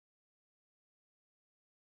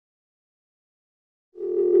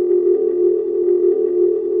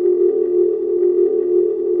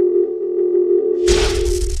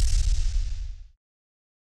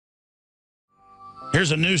There's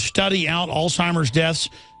a new study out, Alzheimer's deaths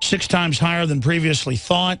 6 times higher than previously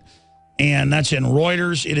thought, and that's in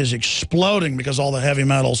Reuters. It is exploding because all the heavy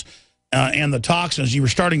metals and the toxins. You were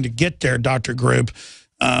starting to get there, Dr. Group,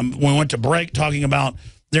 when we went to break, talking about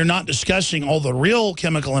they're not discussing all the real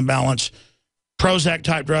chemical imbalance,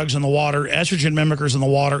 Prozac-type drugs in the water, estrogen mimickers in the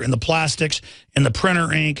water, in the plastics, in the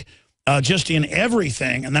printer ink, just in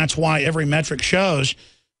everything, and that's why every metric shows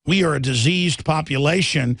we are a diseased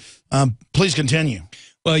population. Please continue.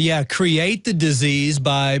 Well, yeah, create the disease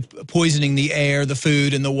by poisoning the air, the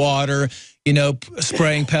food, and the water, you know,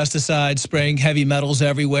 spraying pesticides, spraying heavy metals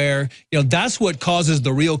everywhere. You know, that's what causes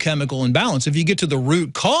the real chemical imbalance. If you get to the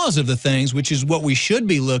root cause of the things, which is what we should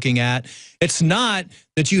be looking at, it's not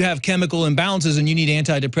that you have chemical imbalances and you need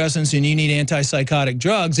antidepressants and you need antipsychotic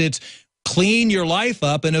drugs. It's clean your life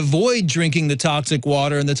up and avoid drinking the toxic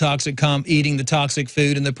water and the toxic eating the toxic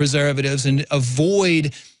food and the preservatives, and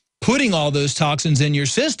avoid putting all those toxins in your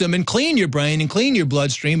system, and clean your brain and clean your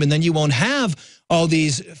bloodstream, and then you won't have all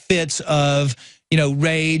these fits of, you know,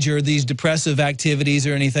 rage or these depressive activities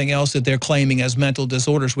or anything else that they're claiming as mental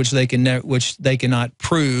disorders, which they cannot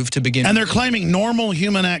prove to begin. And they're claiming normal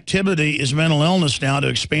human activity is mental illness now to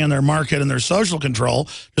expand their market and their social control,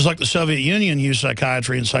 just like the Soviet Union used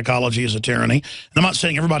psychiatry and psychology as a tyranny. And I'm not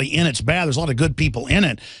saying everybody in it's bad. There's a lot of good people in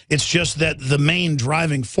it. It's just that the main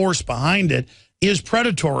driving force behind it is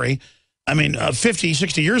predatory. I mean, 50,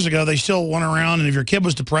 60 years ago, they still went around, and if your kid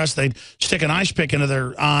was depressed, they'd stick an ice pick into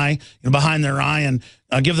their eye, behind their eye, and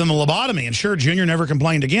give them a lobotomy. And sure, Junior never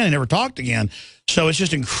complained again. He never talked again. So it's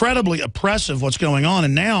just incredibly oppressive what's going on.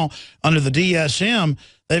 And now, under the DSM,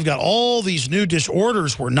 they've got all these new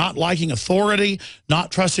disorders where not liking authority, not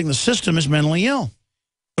trusting the system is mentally ill.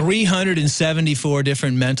 374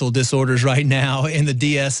 different mental disorders right now in the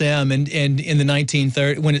DSM, and in the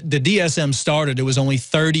 1930s, when the DSM started, it was only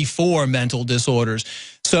 34 mental disorders.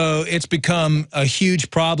 So it's become a huge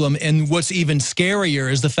problem, and what's even scarier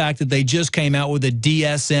is the fact that they just came out with a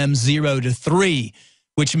DSM 0 to 3,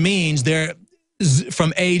 which means they're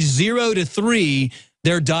from age 0 to 3,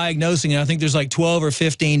 they're diagnosing, and I think there's like 12 or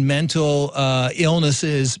 15 mental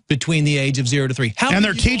illnesses between the age of 0 to 3. And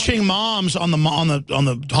they're teaching moms on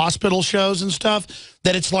the hospital shows and stuff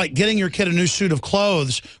that it's like getting your kid a new suit of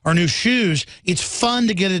clothes or new shoes. It's fun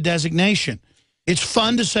to get a designation. It's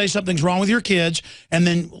fun to say something's wrong with your kids, and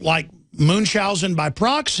then, like Munchausen by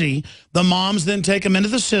proxy, the moms then take them into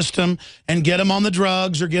the system and get them on the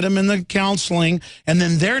drugs or get them in the counseling, and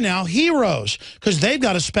then they're now heroes because they've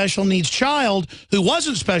got a special needs child who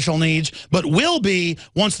wasn't special needs but will be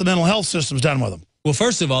once the mental health system's done with them. Well,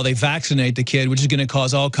 first of all, they vaccinate the kid, which is going to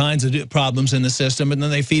cause all kinds of problems in the system, and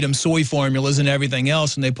then they feed them soy formulas and everything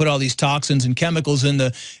else, and they put all these toxins and chemicals in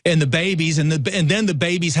the babies, and then the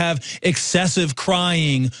babies have excessive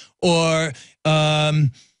crying or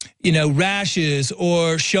you know, rashes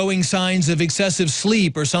or showing signs of excessive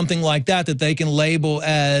sleep or something like that they can label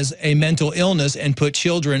as a mental illness and put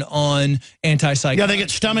children on antipsychotics. Yeah, they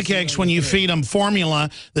get stomach aches when you feed them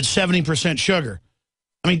formula that's 70% sugar.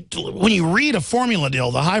 I mean, when you read a formula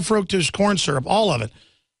deal, the high fructose corn syrup, all of it,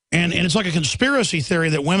 and it's like a conspiracy theory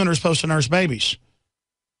that women are supposed to nurse babies.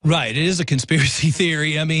 Right, it is a conspiracy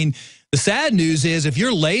theory. I mean, the sad news is if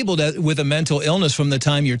you're labeled with a mental illness from the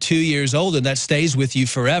time you're 2 years old, and that stays with you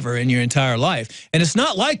forever in your entire life. And it's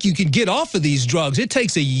not like you can get off of these drugs. It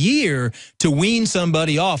takes a year to wean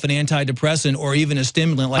somebody off an antidepressant or even a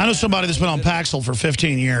stimulant. Like I know somebody that's been on Paxil for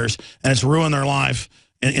 15 years, and it's ruined their life,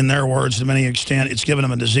 in their words, to many extent. It's given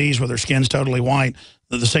them a disease where their skin's totally white,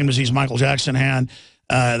 the same disease Michael Jackson had.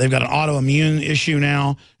 They've got an autoimmune issue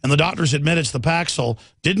now, and the doctors admit it's the Paxil.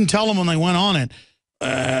 Didn't tell them when they went on it.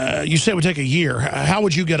 You say it would take a year. How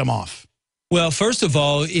would you get them off? Well, first of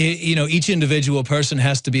all, you know, each individual person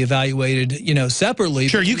has to be evaluated, you know, separately.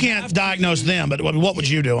 Sure, you can't diagnose them, but what would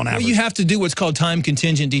you do on average? Well, you have to do what's called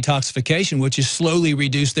time-contingent detoxification, which is slowly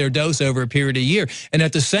reduce their dose over a period of a year. And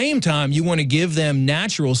at the same time, you want to give them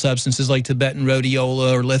natural substances like Tibetan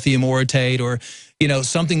rhodiola or lithium orotate, or, you know,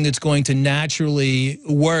 something that's going to naturally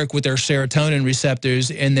work with their serotonin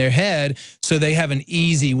receptors in their head so they have an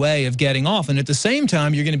easy way of getting off. And at the same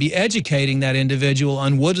time, you're going to be educating that individual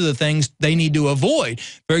on what are the things they need to avoid.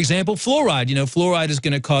 For example, fluoride. You know, fluoride is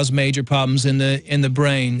going to cause major problems in the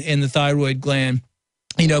brain, in the thyroid gland.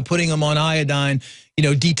 You know, putting them on iodine, you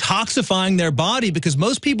know, detoxifying their body, because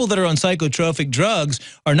most people that are on psychotropic drugs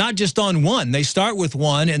are not just on one. They start with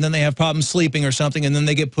one, and then they have problems sleeping or something, and then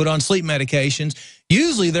they get put on sleep medications.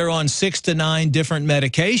 Usually they're on 6 to 9 different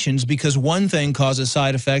medications because one thing causes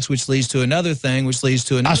side effects, which leads to another thing, which leads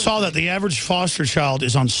to another. I saw that the average foster child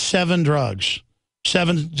is on 7 drugs.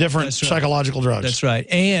 7 different psychological drugs. That's right.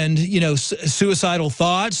 And, you know, suicidal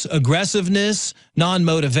thoughts, aggressiveness,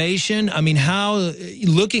 non-motivation. I mean, how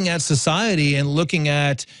looking at society and looking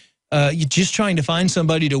at just trying to find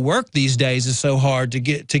somebody to work these days is so hard to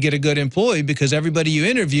get a good employee, because everybody you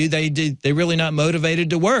interview, they're really not motivated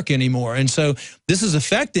to work anymore. And so this is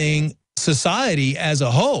affecting society as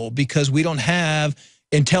a whole, because we don't have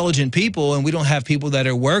intelligent people, and we don't have people that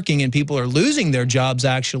are working, and people are losing their jobs.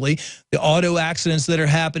 Actually, the auto accidents that are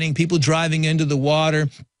happening, people driving into the water,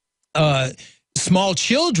 small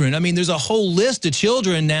children. I mean, there's a whole list of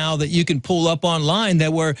children now that you can pull up online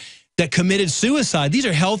that committed suicide. These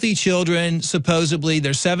are healthy children, supposedly.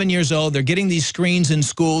 They're 7 years old. They're getting these screens in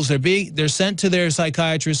schools. They're sent to their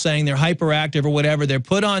psychiatrist saying they're hyperactive or whatever. They're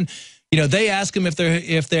put on, you know, they ask them if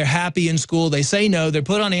they're happy in school. They say no. They're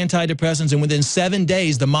put on antidepressants, and within 7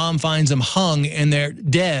 days, the mom finds them hung and they're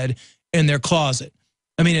dead in their closet.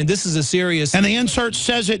 I mean, and this is a serious... And the insert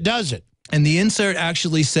says it does it. And the insert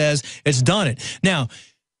actually says it's done it. Now,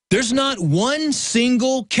 there's not one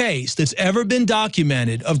single case that's ever been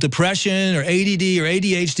documented of depression or ADD or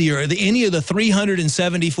ADHD or any of the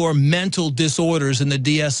 374 mental disorders in the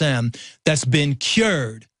DSM that's been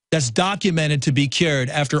cured, that's documented to be cured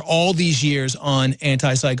after all these years on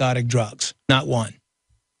antipsychotic drugs. Not one.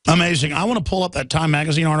 Amazing. I want to pull up that Time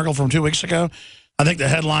magazine article from 2 weeks ago. I think the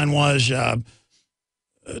headline was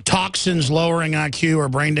toxins lowering IQ or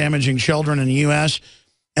brain damaging children in the U.S.,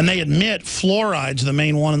 and they admit fluoride's the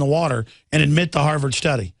main one in the water, and admit the Harvard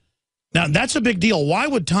study. Now, that's a big deal. Why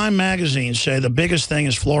would Time magazine say the biggest thing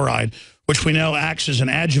is fluoride, which we know acts as an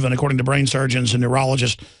adjuvant, according to brain surgeons and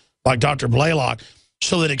neurologists like Dr. Blaylock,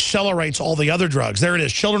 so that accelerates all the other drugs? There it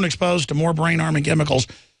is, children exposed to more brain-harming chemicals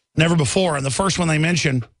than ever before. And the first one they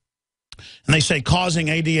mention, and they say causing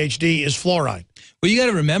ADHD, is fluoride. Well, you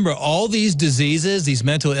got to remember, all these diseases, these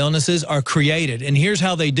mental illnesses are created. And here's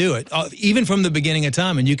how they do it, even from the beginning of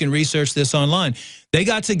time. And you can research this online. They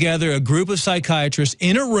got together a group of psychiatrists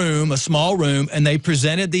in a room, a small room, and they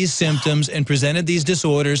presented these symptoms and presented these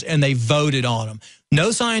disorders, and they voted on them.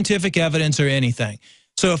 No scientific evidence or anything.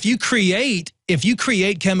 So if you create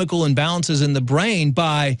chemical imbalances in the brain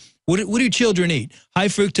by, what do children eat? High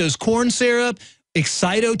fructose corn syrup,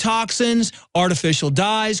 excitotoxins, artificial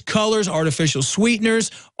dyes, colors, artificial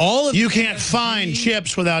sweeteners, all of... You can't find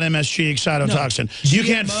chips without MSG excitotoxin. No. You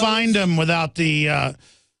can't find them without the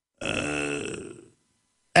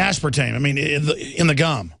aspartame, I mean, in the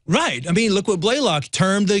gum. Right. I mean, look what Blaylock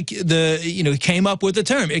termed came up with the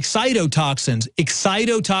term,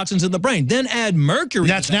 excitotoxins in the brain. Then add mercury.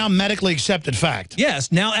 That's now medically accepted fact.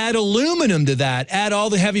 Yes. Now add aluminum to that. Add all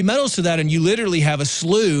the heavy metals to that, and you literally have a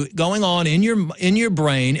slew going on in your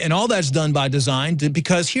brain, and all that's done by design.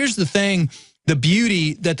 Because here's the thing, the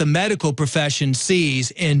beauty that the medical profession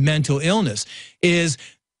sees in mental illness is,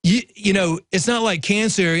 you know, it's not like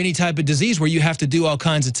cancer or any type of disease where you have to do all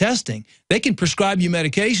kinds of testing. They can prescribe you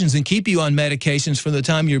medications and keep you on medications from the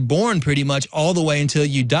time you're born pretty much all the way until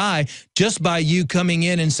you die, just by you coming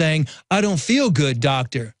in and saying, I don't feel good,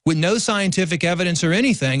 doctor, with no scientific evidence or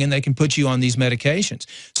anything, and they can put you on these medications.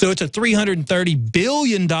 So it's a $330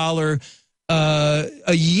 billion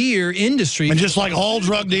a year industry. And just like all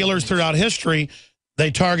drug dealers throughout history, they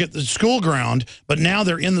target the school ground, but now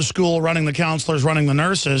they're in the school running the counselors, running the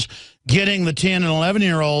nurses, getting the 10 and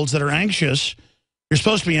 11-year-olds that are anxious. You're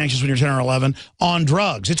supposed to be anxious when you're 10 or 11 on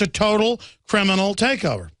drugs. It's a total criminal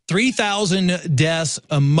takeover. 3,000 deaths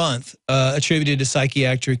a month attributed to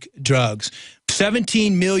psychiatric drugs.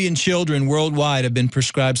 17 million children worldwide have been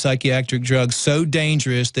prescribed psychiatric drugs so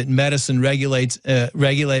dangerous that medicine regulates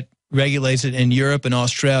it in Europe and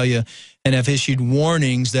Australia, and have issued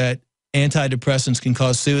warnings that antidepressants can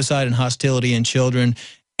cause suicide and hostility in children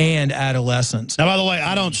and adolescents. Now, by the way,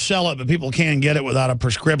 I don't sell it, but people can get it without a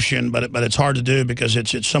prescription, but it's hard to do because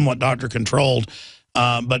it's somewhat doctor-controlled.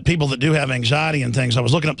 But people that do have anxiety and things, I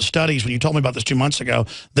was looking up the studies when you told me about this 2 months ago,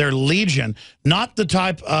 they're legion, not the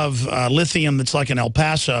type of lithium that's like in El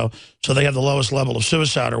Paso, so they have the lowest level of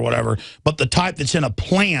suicide or whatever, but the type that's in a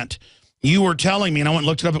plant. You were telling me, and I went and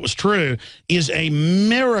looked it up, it was true, is a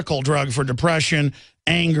miracle drug for depression,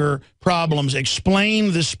 anger, problems.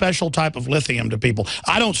 Explain this special type of lithium to people.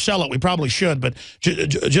 I don't sell it. We probably should, but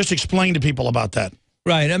just explain to people about that.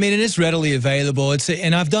 Right. I mean, and it's readily available.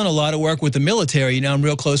 And I've done a lot of work with the military. You know, I'm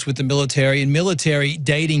real close with the military. And military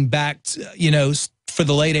dating back, for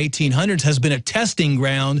the late 1800s has been a testing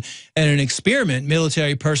ground and an experiment,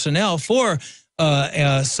 military personnel, for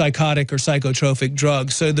psychotic or psychotropic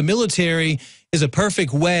drugs. So the military is a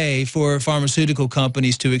perfect way for pharmaceutical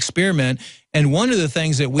companies to experiment. And one of the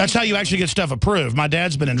things that that's how you actually get stuff approved. My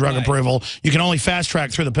dad's been in drug approval. You can only fast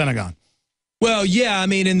track through the Pentagon. Well, yeah, I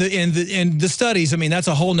mean, in the studies, I mean, that's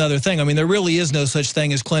a whole nother thing. I mean, there really is no such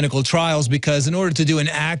thing as clinical trials, because in order to do an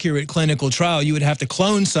accurate clinical trial, you would have to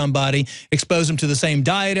clone somebody, expose them to the same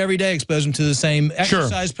diet every day, expose them to the same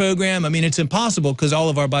exercise program. I mean, it's impossible because all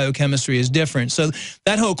of our biochemistry is different. So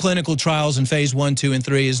that whole clinical trials in phase 1, 2, and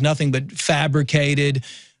 3 is nothing but fabricated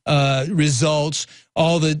results.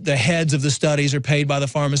 All the heads of the studies are paid by the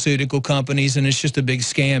pharmaceutical companies, and it's just a big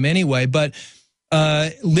scam anyway. But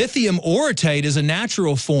lithium orotate is a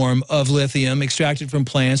natural form of lithium extracted from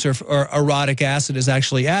plants, or orotic acid is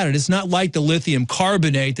actually added. It's not like the lithium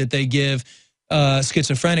carbonate that they give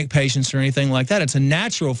schizophrenic patients or anything like that. It's a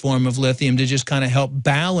natural form of lithium to just kind of help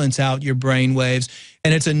balance out your brain waves.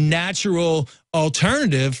 And it's a natural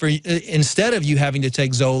alternative for instead of you having to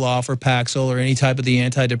take Zoloft or Paxil or any type of the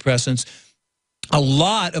antidepressants. A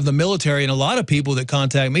lot of the military and a lot of people that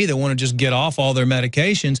contact me that want to just get off all their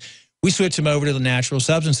medications, we switch them over to the natural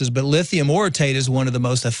substances. But lithium orotate is one of the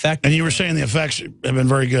most effective. And you were saying the effects have been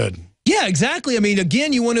very good. Yeah, exactly. I mean,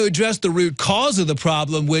 again, you want to address the root cause of the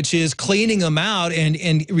problem, which is cleaning them out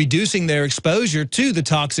and reducing their exposure to the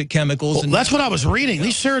toxic chemicals. Well, that's what I was reading.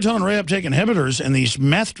 These serotonin reuptake inhibitors and these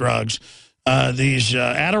meth drugs, these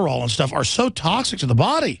Adderall and stuff, are so toxic to the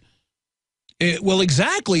body. Well,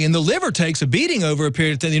 exactly. And the liver takes a beating over a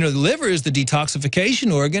period of time. You know, the liver is the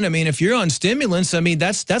detoxification organ. I mean, if you're on stimulants, I mean,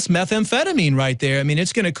 that's methamphetamine right there. I mean,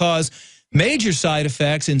 it's going to cause major side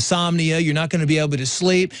effects, insomnia. You're not going to be able to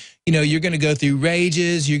sleep. You know, you're going to go through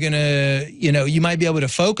rages. You're going to, you know, you might be able to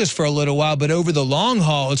focus for a little while, but over the long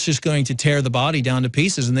haul, it's just going to tear the body down to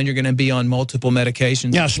pieces, and then you're going to be on multiple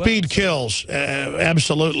medications. Yeah, speed kills.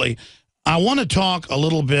 Absolutely. I want to talk a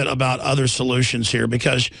little bit about other solutions here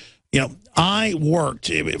because, you know, I worked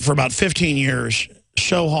for about 15 years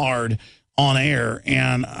so hard on air,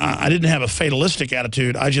 and I didn't have a fatalistic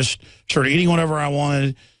attitude. I just started eating whatever I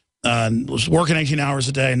wanted, was working 18 hours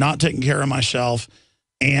a day, not taking care of myself,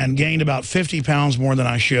 and gained about 50 pounds more than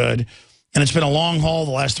I should. And it's been a long haul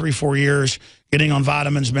the last 3-4 years, getting on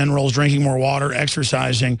vitamins, minerals, drinking more water,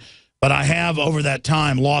 exercising. But I have, over that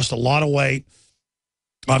time, lost a lot of weight.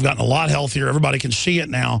 I've gotten a lot healthier. Everybody can see it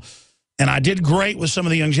now. And I did great with some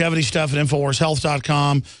of the longevity stuff at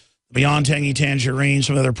InfoWarsHealth.com, Beyond Tangy Tangerine,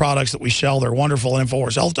 some of their products that we sell. They're wonderful at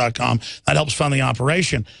InfoWarsHealth.com. That helps fund the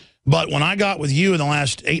operation. But when I got with you in the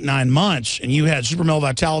last 8-9 months, and you had Super Male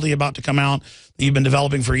Vitality about to come out that you've been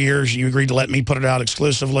developing for years, and you agreed to let me put it out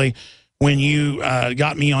exclusively. When you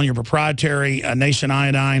got me on your proprietary nascent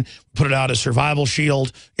iodine, put it out as Survival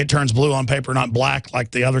Shield. It turns blue on paper, not black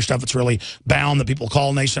like the other stuff that's really bound that people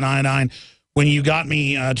call nascent iodine. When you got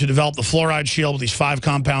me to develop the Fluoride Shield with these 5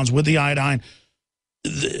 compounds with the iodine,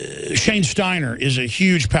 Shane Steiner is a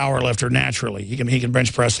huge power lifter naturally. He can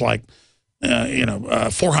bench press like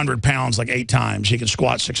 400 pounds like 8 times. He can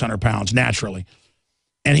squat 600 pounds naturally.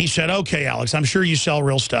 And he said, "Okay, Alex, I'm sure you sell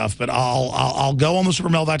real stuff, but I'll go on the Super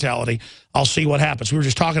Male Vitality. I'll see what happens." We were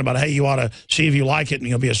just talking about, hey, you ought to see if you like it, and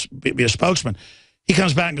you'll be a spokesman. He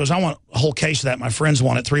comes back and goes, "I want a whole case of that. My friends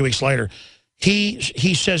want it." 3 weeks later, he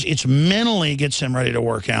says it's mentally gets him ready to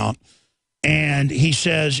work out, and he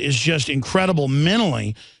says it's just incredible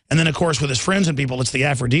mentally. And then, of course, with his friends and people, it's the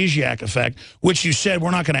aphrodisiac effect, which you said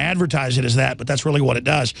we're not going to advertise it as that, but that's really what it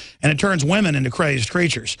does. And it turns women into crazed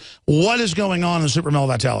creatures. What is going on in the Super Male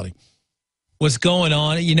Vitality? What's going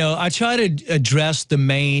on? You know, I try to address the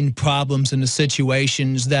main problems and the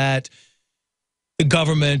situations that the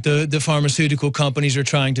government, the pharmaceutical companies are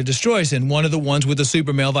trying to destroy us. And one of the ones with the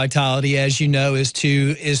Super Male Vitality, as you know, is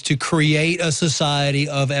to create a society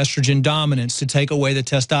of estrogen dominance, to take away the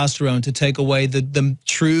testosterone, to take away the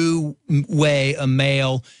true way a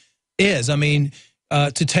male is. I mean,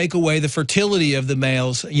 to take away the fertility of the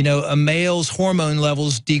males. You know, a male's hormone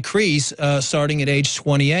levels decrease starting at age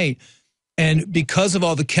 28. And because of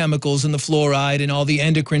all the chemicals and the fluoride and all the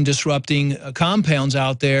endocrine disrupting compounds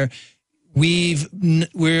out there,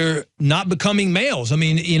 we're not becoming males. I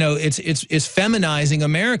mean, you know, it's feminizing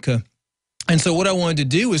America. And so what I wanted to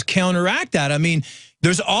do was counteract that. I mean,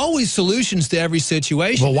 there's always solutions to every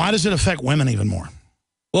situation. Well, why does it affect women even more?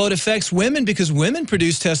 Well, it affects women because women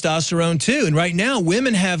produce testosterone too. And right now,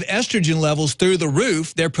 women have estrogen levels through the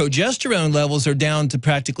roof. Their progesterone levels are down to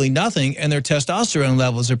practically nothing, and their testosterone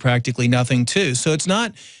levels are practically nothing too. So it's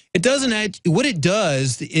not, it doesn't add, what it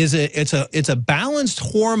does is it's a balanced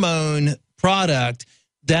hormone product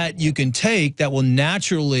that you can take that will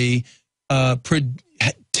naturally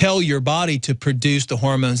tell your body to produce the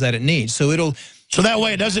hormones that it needs. So that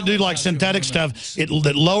way it doesn't do like synthetic stuff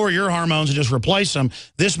that lower your hormones and just replace them.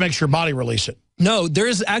 This makes your body release it. No, there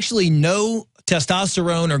is actually no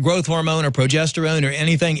testosterone or growth hormone or progesterone or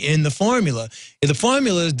anything in the formula. The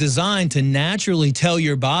formula is designed to naturally tell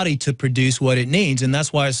your body to produce what it needs, and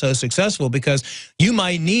that's why it's so successful, because you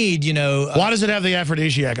might need, you know... Why does it have the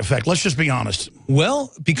aphrodisiac effect? Let's just be honest.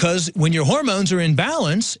 Well, because when your hormones are in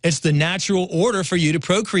balance, it's the natural order for you to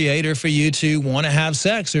procreate, or for you to want to have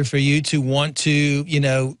sex, or for you to want to, you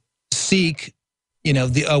know, seek, you know,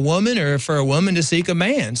 a woman, or for a woman to seek a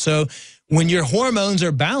man. So when your hormones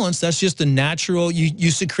are balanced, that's just the natural,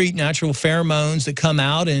 you secrete natural pheromones that come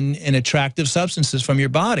out in attractive substances from your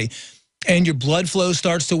body. And your blood flow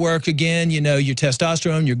starts to work again. You know, your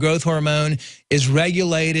testosterone, your growth hormone is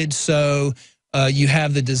regulated, so you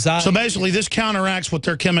have the desire. So basically, this counteracts what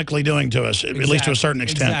they're chemically doing to us, at least to a certain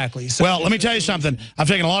extent. Exactly. So well, let me tell you something. I've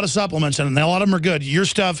taken a lot of supplements, and a lot of them are good. Your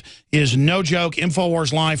stuff is no joke,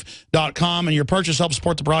 InfoWarsLife.com, and your purchase helps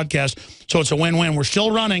support the broadcast, so it's a win-win. We're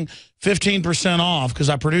still running 15% off, because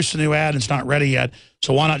I produced a new ad and it's not ready yet,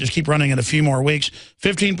 so why not just keep running it a few more weeks.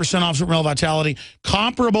 15% off Super Male Vitality.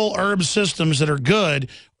 Comparable herb systems that are good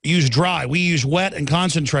use dry. We use wet and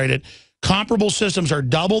concentrated. Comparable systems are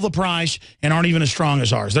double the price and aren't even as strong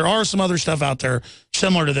as ours. There are some other stuff out there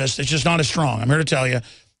similar to this. It's just not as strong. I'm here to tell you,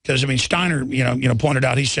 because I mean, Steiner, you know, pointed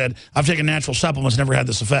out. He said, "I've taken natural supplements, never had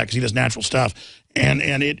this effect." 'Cause he does natural stuff, and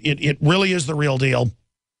it really is the real deal.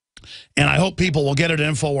 And I hope people will get it at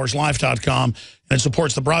InfoWarsLife.com, and it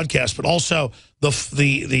supports the broadcast. But also the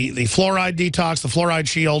fluoride detox, the fluoride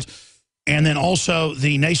shield, and then also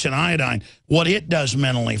the nascent iodine. What it does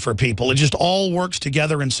mentally for people, it just all works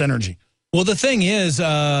together in synergy. Well, the thing is,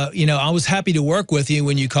 you know, I was happy to work with you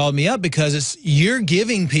when you called me up, because you're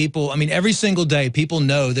giving people, I mean, every single day, people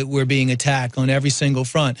know that we're being attacked on every single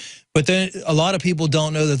front. But then a lot of people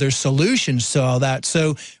don't know that there's solutions to all that.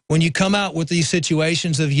 So when you come out with these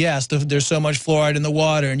situations of, yes, there's so much fluoride in the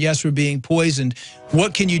water, and yes, we're being poisoned,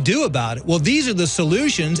 what can you do about it? Well, these are the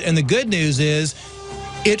solutions, and the good news is,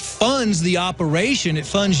 it funds the operation, it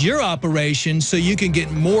funds your operation, so you can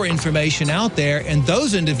get more information out there, and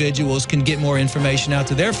those individuals can get more information out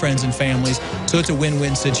to their friends and families, so it's a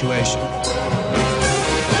win-win situation.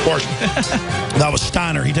 Of course. That was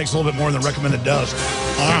Steiner. He takes a little bit more than recommended dose.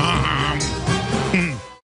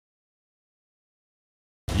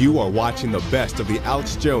 You are watching the best of the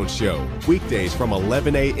Alex Jones Show, weekdays from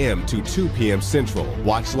 11 a.m. to 2 p.m. Central.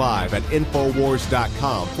 Watch live at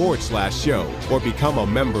Infowars.com/show, or become a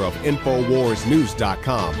member of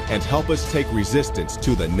InfoWarsNews.com and help us take resistance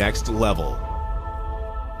to the next level.